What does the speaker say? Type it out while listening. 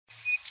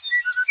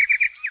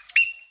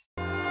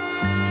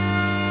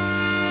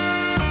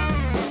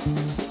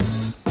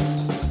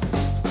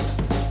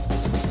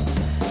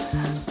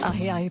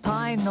Ahi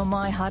pai no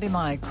mai haere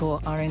mai ko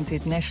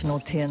RNZ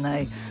National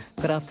TNA.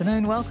 Good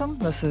afternoon, welcome.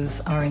 This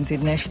is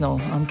RNZ National.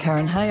 I'm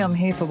Karen Hay. I'm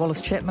here for Wallace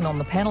Chapman on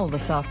the panel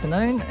this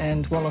afternoon,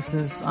 and Wallace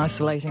is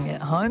isolating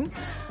at home.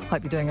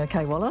 Hope you're doing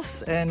okay,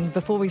 Wallace. And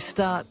before we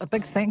start, a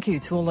big thank you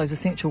to all those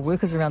essential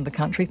workers around the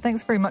country.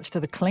 Thanks very much to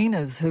the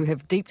cleaners who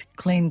have deep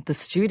cleaned the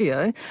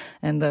studio,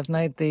 and they've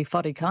made the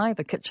wharekai,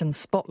 the kitchen,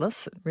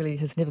 spotless. It really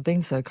has never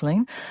been so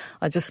clean.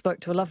 I just spoke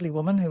to a lovely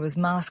woman who was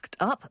masked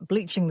up,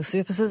 bleaching the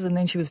surfaces, and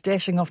then she was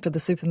dashing off to the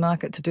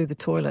supermarket to do the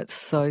toilets.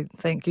 So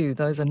thank you.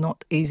 Those are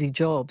not easy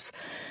jobs.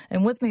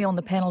 And with me on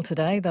the panel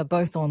today, they're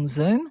both on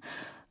Zoom.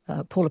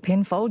 Paula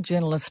Penfold,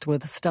 journalist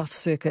with Stuff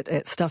Circuit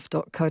at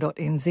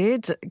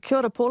stuff.co.nz. Kia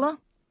ora, Paula.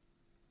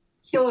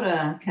 Kia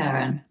ora,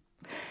 Karen.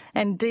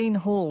 And Dean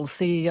Hall,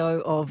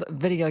 CEO of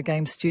video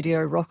game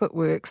studio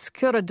Rocketworks.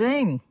 Kia ora,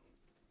 Dean.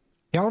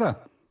 Kia ora.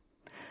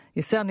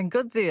 You're sounding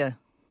good there.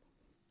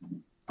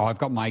 Oh, I've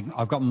got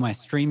my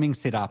streaming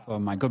set up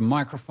on my good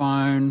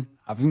microphone.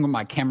 I've even got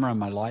my camera and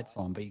my lights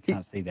on, but you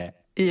can't see that.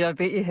 Yeah, I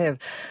bet you have.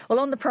 Well,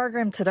 on the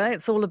program today,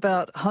 it's all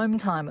about home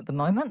time at the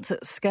moment.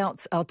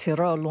 Scouts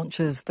Aotearoa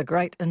launches the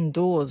Great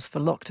Indoors for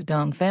locked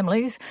down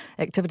families,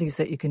 activities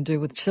that you can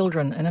do with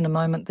children. And in a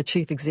moment, the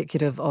Chief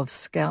Executive of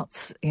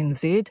Scouts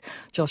NZ,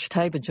 Josh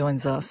Tabor,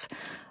 joins us.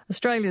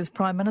 Australia's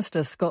Prime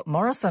Minister Scott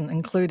Morrison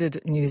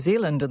included New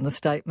Zealand in the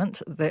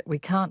statement that we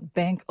can't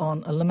bank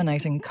on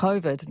eliminating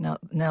COVID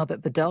now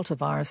that the Delta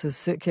virus is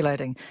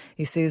circulating.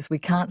 He says we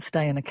can't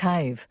stay in a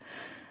cave.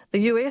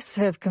 The US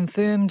have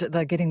confirmed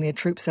they're getting their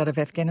troops out of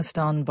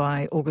Afghanistan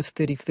by August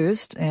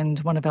 31st, and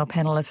one of our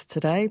panellists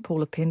today,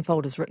 Paula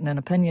Penfold, has written an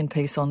opinion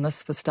piece on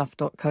this for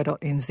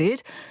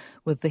stuff.co.nz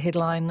with the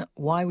headline,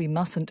 Why We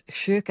Mustn't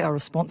Shirk Our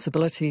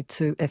Responsibility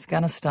to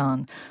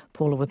Afghanistan.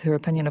 Paula with her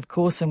opinion, of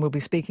course, and we'll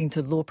be speaking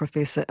to law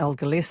professor Al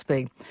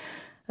Gillespie.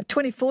 A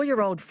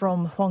 24-year-old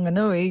from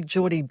Whanganui,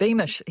 Geordie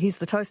Beamish, he's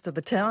the toast of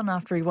the town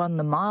after he won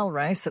the mile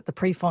race at the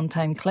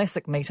Prefontaine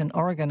Classic meet in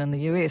Oregon in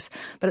the US.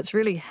 But it's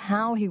really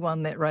how he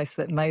won that race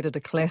that made it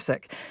a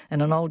classic.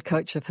 And an old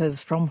coach of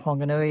his from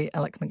Whanganui,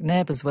 Alec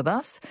McNabb, is with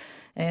us.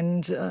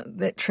 And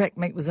that track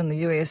meet was in the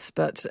US,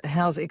 but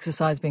how's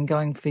exercise been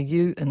going for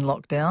you in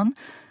lockdown?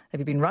 Have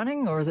you been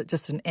running, or is it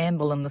just an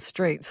amble in the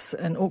streets?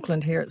 In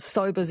Auckland here, it's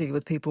so busy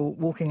with people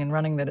walking and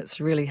running that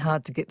it's really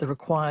hard to get the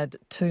required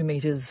 2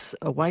 metres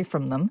away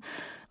from them.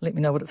 Let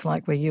me know what it's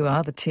like where you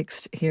are. The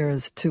text here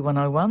is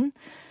 2101.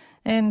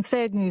 And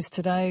sad news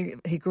today,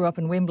 he grew up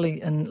in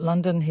Wembley in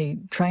London. He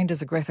trained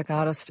as a graphic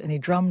artist and he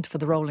drummed for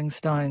the Rolling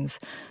Stones.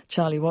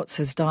 Charlie Watts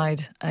has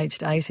died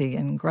aged 80,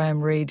 and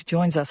Graham Reid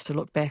joins us to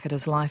look back at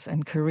his life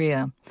and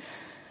career.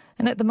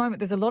 And at the moment,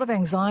 there's a lot of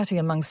anxiety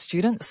among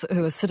students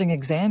who are sitting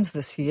exams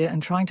this year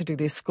and trying to do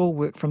their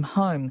schoolwork from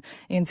home.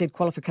 NZ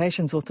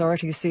Qualifications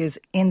Authority says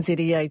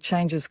NZEA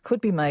changes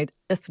could be made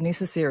if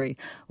necessary.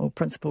 Well,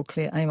 Principal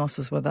Claire Amos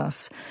is with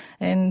us.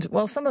 And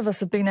while some of us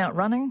have been out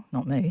running,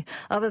 not me,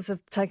 others have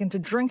taken to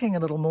drinking a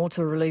little more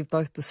to relieve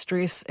both the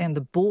stress and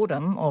the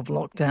boredom of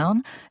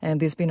lockdown.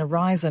 And there's been a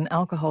rise in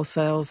alcohol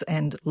sales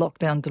and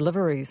lockdown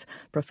deliveries.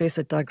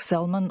 Professor Doug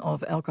Selman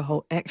of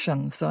Alcohol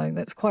Action. So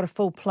that's quite a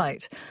full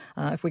plate.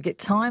 If we get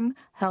time,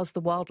 how's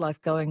the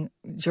wildlife going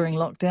during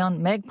lockdown?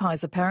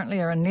 Magpies apparently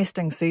are in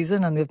nesting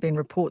season, and there have been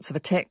reports of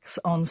attacks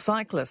on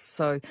cyclists.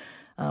 So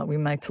we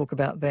may talk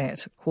about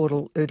that.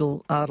 Quaddle,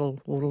 oodle,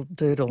 ardle, waddle,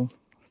 doodle.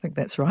 I think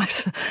that's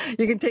right.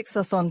 You can text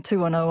us on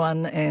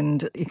 2101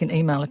 and you can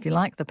email if you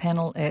like, the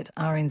panel at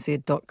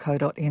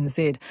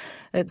rnz.co.nz.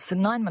 It's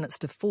 9 minutes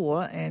to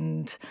 4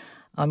 and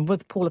I'm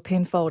with Paula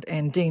Penfold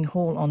and Dean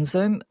Hall on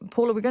Zoom.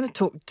 Paula, we're going to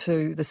talk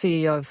to the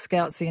CEO of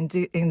Scouts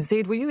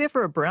NZ. Were you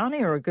ever a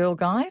brownie or a Girl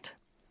Guide?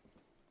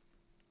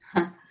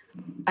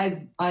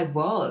 I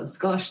was.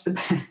 Gosh,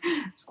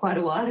 it's quite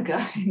a while ago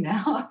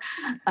now.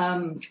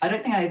 I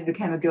don't think I ever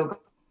became a Girl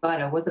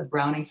Guide. I was a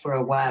brownie for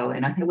a while,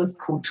 and I think it was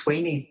called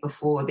Tweenies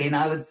before then.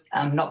 I was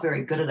not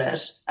very good at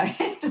it, I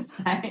have to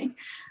say.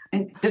 I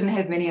didn't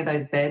have many of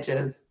those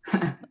badges.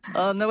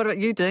 No, what about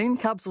you, Dean?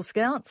 Cubs or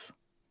Scouts?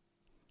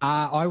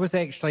 I was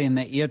actually in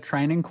the Air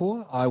Training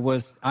Corps.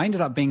 I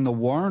ended up being the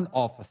warrant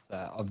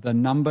officer of the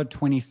number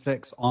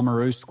 26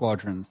 Oamaru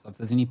Squadron. So if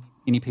there's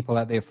any people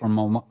out there from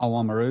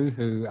Oamaru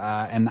who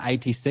are in the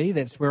ATC,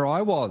 that's where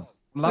I was.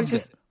 Loved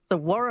it. The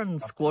Warren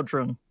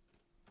Squadron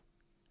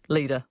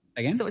leader.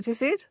 Again? Is that what you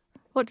said?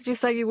 What did you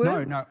say you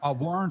were? No, a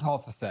warrant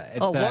officer. It's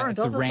warrant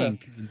a officer.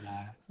 Rank.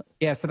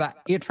 Yeah, so the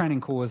Air Training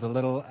Corps was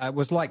it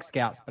was like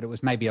Scouts, but it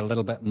was maybe a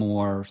little bit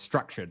more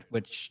structured,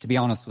 which, to be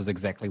honest, was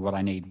exactly what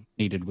I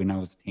needed when I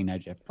was a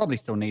teenager. Probably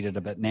still need it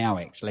a bit now,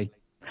 actually.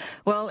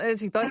 Well,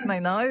 as you both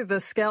may know, the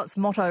Scouts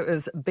motto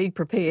is be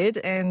prepared,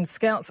 and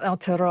Scouts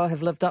Aotearoa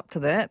have lived up to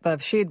that.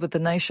 They've shared with the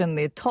nation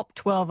their top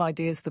 12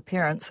 ideas for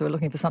parents who are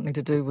looking for something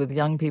to do with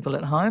young people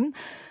at home.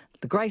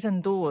 The Great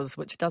Indoors,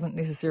 which doesn't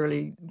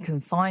necessarily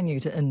confine you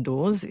to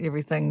indoors,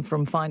 everything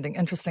from finding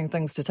interesting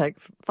things to take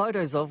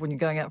photos of when you're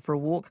going out for a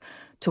walk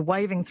to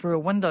waving through a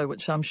window,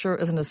 which I'm sure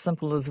isn't as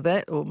simple as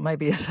that, or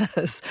maybe it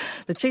is.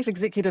 The Chief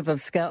Executive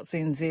of Scouts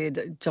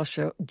NZ,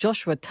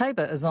 Joshua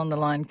Tabor, is on the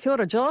line. Kia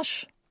ora,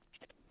 Josh.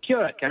 Kia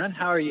ora, Karen.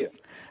 How are you?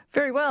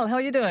 Very well. How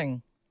are you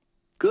doing?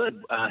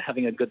 Good.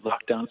 Having a good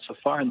lockdown so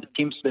far, and the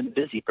team's been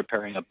busy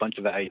preparing a bunch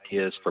of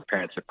ideas for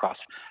parents across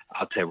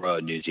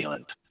Aotearoa, New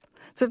Zealand.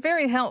 It's a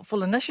very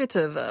helpful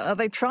initiative. Are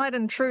they tried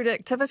and true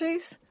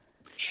activities?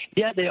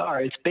 Yeah, they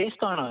are. It's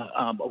based on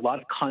a lot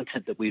of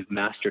content that we've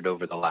mastered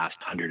over the last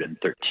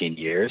 113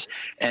 years,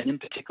 and in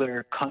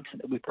particular,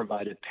 content that we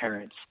provided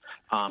parents,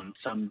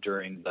 some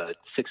during the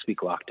 6-week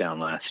lockdown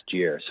last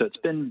year. So it's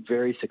been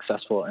very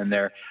successful, and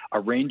there are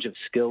a range of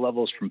skill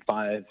levels from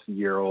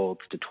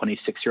 5-year-olds to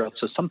 26-year-olds,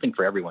 so something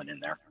for everyone in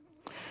there.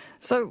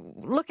 So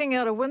looking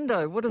out a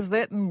window, what does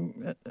that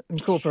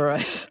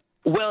incorporate?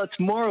 Well, it's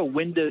more a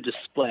window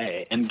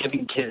display and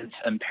giving kids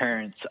and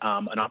parents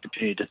an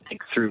opportunity to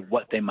think through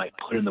what they might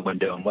put in the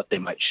window and what they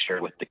might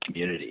share with the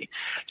community.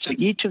 So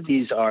each of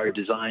these are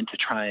designed to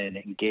try and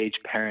engage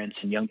parents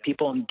and young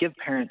people and give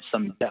parents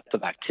some depth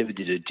of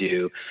activity to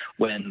do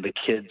when the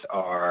kids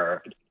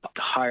are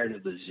tired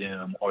of the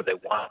Zoom or they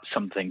want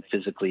something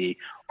physically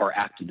or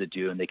active to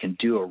do and they can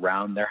do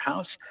around their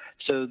house.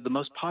 So the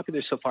most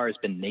popular so far has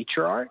been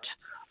nature art.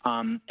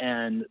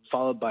 And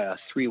followed by a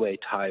 3-way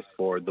tie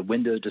for the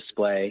window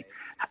display,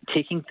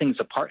 taking things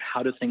apart,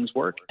 how do things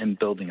work, and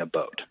building a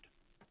boat.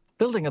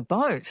 Building a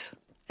boat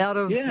out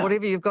of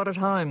whatever you've got at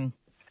home.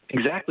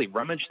 Exactly.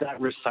 Rummage that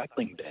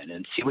recycling bin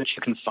and see what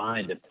you can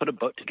find and put a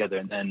boat together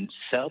and then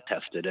cell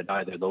test it at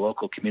either the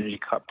local community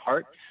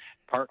park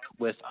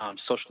with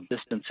social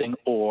distancing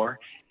or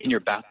in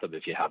your bathtub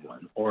if you have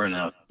one or in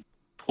a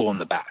pool in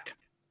the back.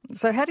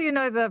 So how do you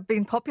know they've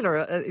been popular?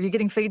 Are you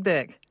getting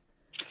feedback?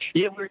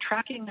 Yeah, we're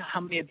tracking how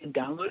many have been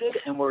downloaded,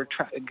 and we're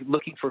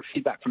looking for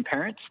feedback from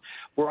parents.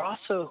 We're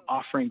also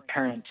offering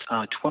parents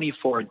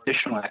 24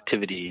 additional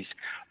activities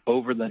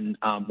over the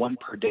one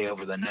per day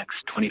over the next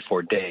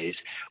 24 days.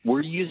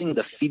 We're using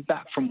the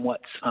feedback from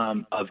what's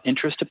of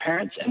interest to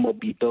parents, and we'll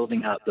be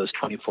building out those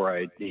 24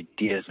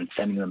 ideas and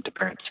sending them to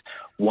parents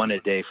one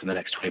a day for the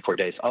next 24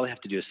 days. All they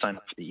have to do is sign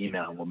up for the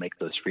email, and we'll make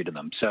those free to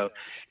them. So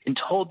in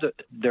total,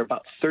 there are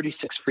about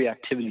 36 free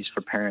activities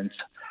for parents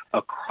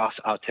across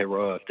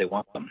Aotearoa if they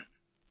want them.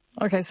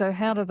 Okay, so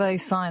how do they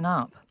sign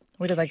up?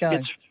 Where do they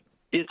go?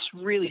 It's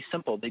really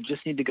simple. They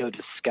just need to go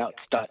to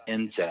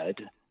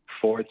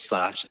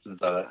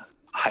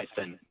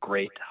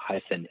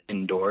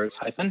scouts.nz/the-great-indoors-.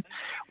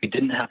 We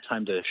didn't have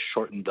time to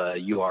shorten the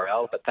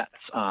URL, but that's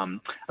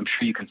I'm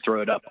sure you can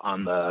throw it up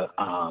on the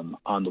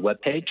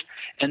webpage,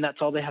 and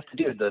that's all they have to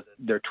do.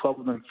 There are 12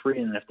 of them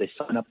free, and if they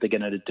sign up, they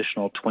get an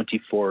additional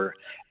 24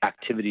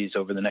 activities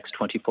over the next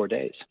 24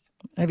 days.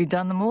 Have you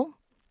done them all?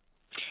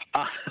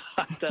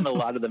 I've done a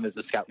lot of them as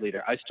a scout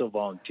leader. I still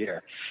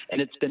volunteer.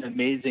 And it's been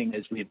amazing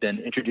as we've been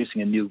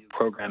introducing a new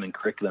program and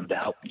curriculum to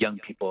help young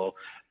people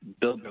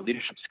build their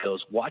leadership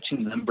skills,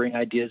 watching them bring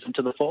ideas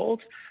into the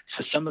fold.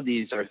 So some of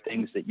these are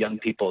things that young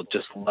people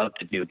just love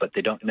to do, but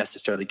they don't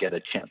necessarily get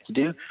a chance to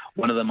do.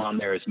 One of them on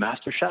there is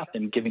MasterChef,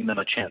 and giving them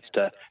a chance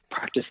to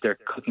practice their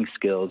cooking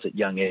skills at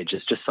young age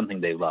is just something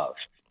they love.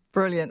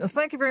 Brilliant. Well,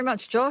 thank you very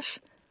much, Josh.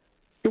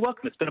 You're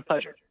welcome. It's been a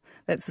pleasure.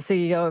 That's the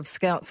CEO of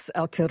Scouts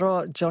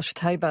Aotearoa, Josh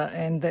Tabor,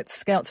 and that's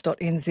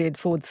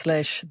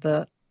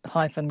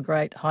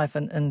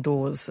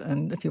scouts.nz/the-great-indoors.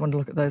 And if you want to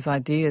look at those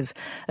ideas,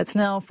 it's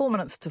now 4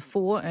 minutes to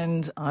 4,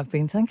 and I've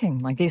been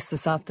thinking. My guests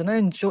this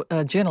afternoon,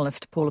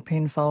 journalist Paula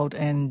Penfold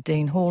and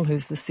Dean Hall,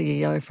 who's the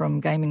CEO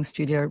from gaming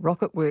studio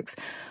Rocketworks.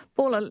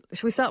 Paula,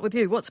 should we start with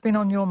you? What's been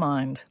on your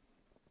mind?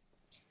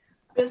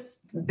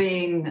 Just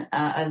being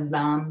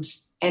alarmed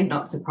and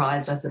not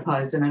surprised, I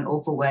suppose, in an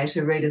awful way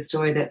to read a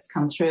story that's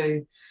come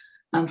through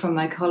from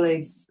my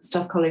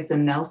staff colleagues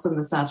in Nelson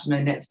this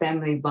afternoon, that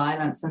family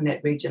violence in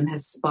that region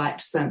has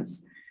spiked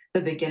since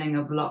the beginning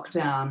of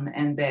lockdown,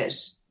 and that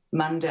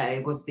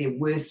Monday was their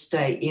worst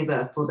day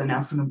ever for the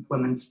Nelson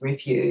Women's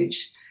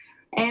Refuge.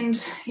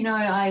 And, you know,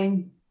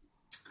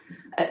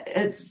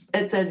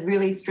 it's a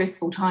really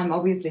stressful time,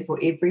 obviously, for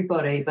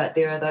everybody, but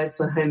there are those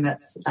for whom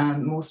it's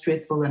more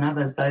stressful than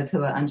others, those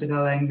who are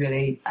undergoing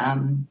really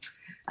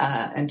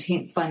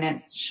intense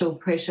financial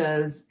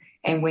pressures.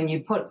 And when you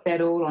put that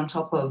all on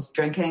top of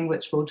drinking,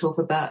 which we'll talk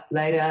about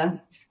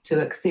later, to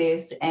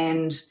excess,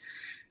 and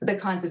the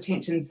kinds of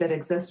tensions that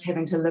exist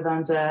having to live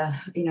under,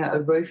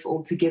 a roof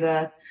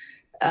altogether,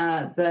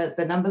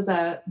 the numbers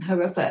are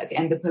horrific.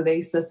 And the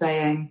police are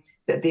saying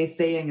that they're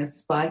seeing a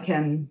spike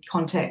in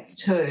contacts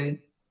too.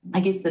 I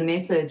guess the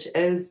message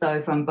is,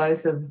 though, from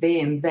both of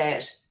them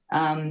that,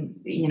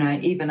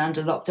 even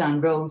under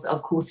lockdown rules,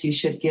 of course you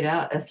should get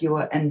out if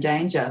you're in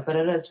danger. But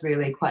it is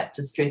really quite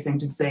distressing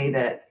to see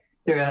that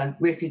there are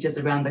refugees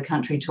around the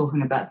country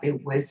talking about their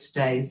worst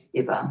days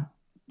ever.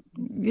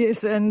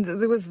 Yes, and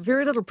there was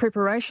very little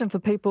preparation for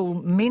people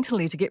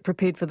mentally to get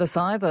prepared for this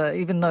either,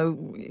 even though,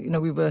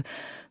 we were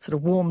sort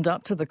of warmed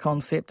up to the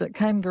concept. It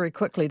came very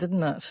quickly,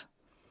 didn't it?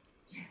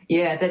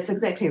 Yeah, that's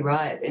exactly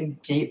right, and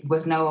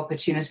with no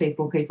opportunity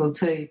for people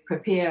to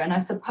prepare. And I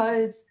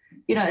suppose,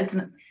 it's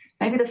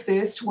maybe the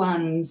first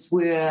ones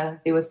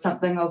where there was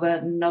something of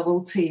a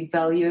novelty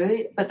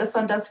value, but this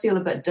one does feel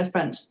a bit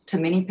different to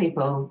many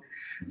people,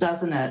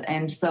 doesn't it?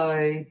 And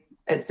so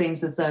it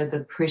seems as though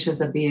the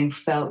pressures are being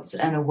felt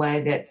in a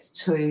way that's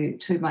too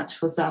much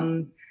for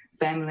some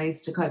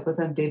families to cope with,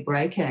 and they're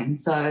breaking.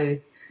 So,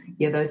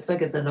 yeah, those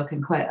figures are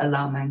looking quite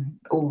alarming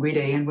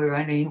already, and we're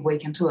only a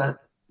week into it.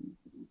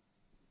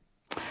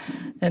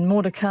 And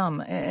more to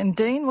come. And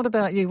Dean, what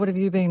about you? What have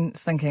you been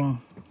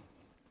thinking?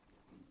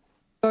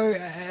 So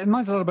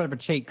mine's a little bit of a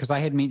cheat because I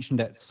had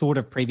mentioned it sort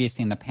of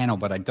previously in the panel,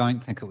 but I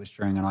don't think it was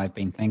during, and I've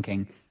been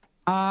thinking.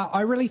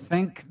 I really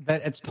think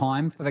that it's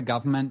time for the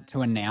government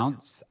to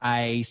announce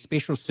a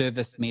special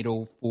service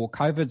medal for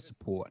COVID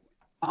support.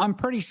 I'm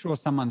pretty sure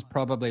someone's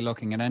probably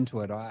looking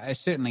into it. I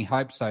certainly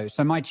hope so.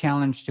 So my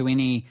challenge to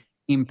any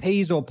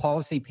MPs or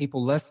policy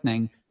people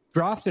listening,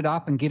 draft it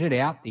up and get it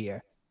out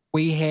there.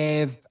 We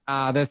have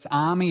this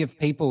army of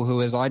people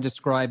who, as I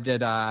described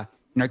it,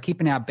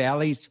 keeping our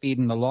bellies fed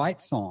and the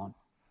lights on.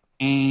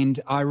 And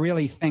I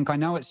really think, I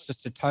know it's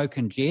just a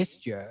token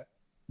gesture,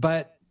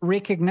 but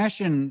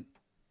recognition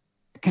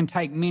can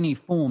take many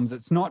forms.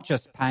 It's not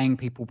just paying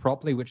people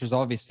properly, which is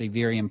obviously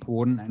very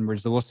important, and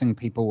resourcing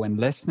people and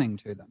listening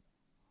to them.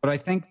 But I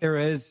think there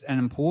is an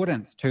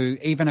importance to,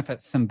 even if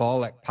it's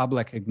symbolic,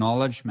 public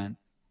acknowledgement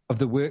of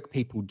the work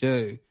people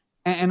do.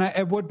 And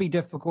it would be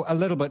a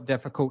little bit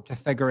difficult to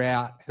figure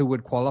out who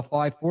would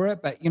qualify for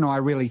it. But, I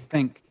really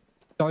think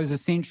those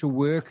essential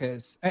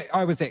workers,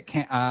 I was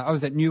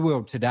at New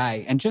World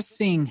today, and just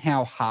seeing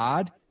how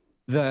hard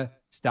the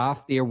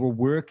staff there were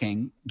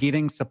working,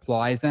 getting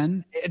supplies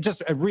in, it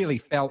really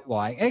felt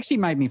like, it actually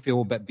made me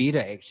feel a bit better,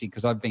 actually,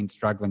 because I've been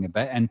struggling a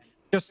bit. And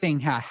just seeing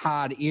how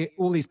hard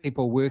all these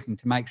people were working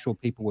to make sure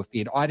people were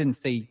fed. I didn't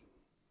see,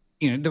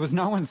 there was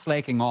no one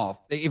slacking off.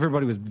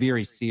 Everybody was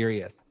very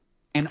serious.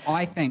 And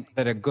I think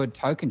that a good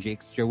token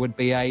gesture would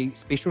be a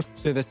special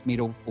service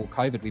medal for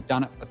COVID. We've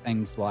done it for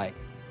things like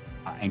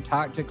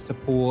Antarctic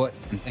support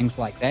and things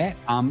like that.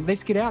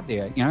 Let's get out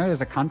there, as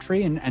a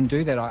country and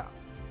do that.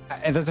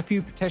 There's a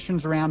few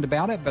petitions around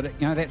about it, but,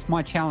 that's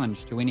my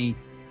challenge to any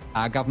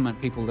government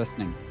people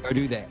listening. Go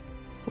do that.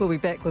 We'll be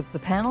back with the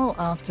panel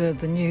after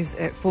the news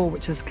at 4,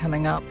 which is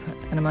coming up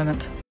in a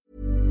moment.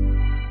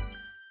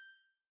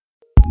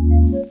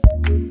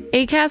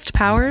 Acast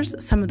powers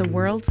some of the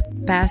world's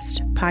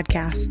best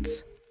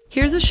podcasts.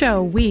 Here's a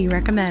show we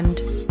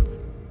recommend.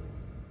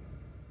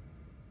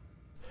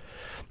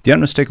 The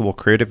Unmistakable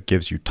Creative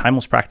gives you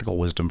timeless practical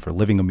wisdom for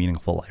living a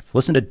meaningful life.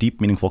 Listen to deep,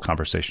 meaningful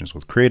conversations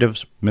with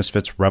creatives,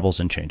 misfits, rebels,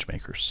 and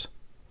changemakers.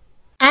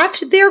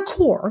 At their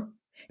core,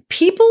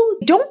 people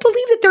don't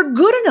believe that they're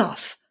good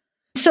enough.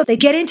 So they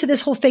get into this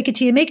whole fake it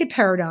till you make it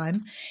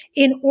paradigm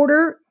in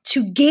order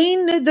to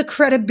gain the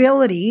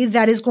credibility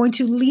that is going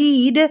to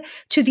lead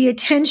to the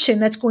attention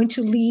that's going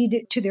to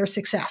lead to their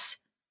success.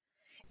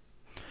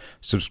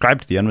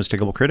 Subscribe to The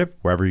Unmistakable Creative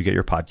wherever you get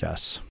your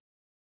podcasts.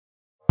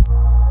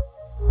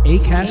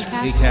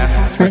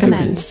 Acast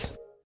recommends.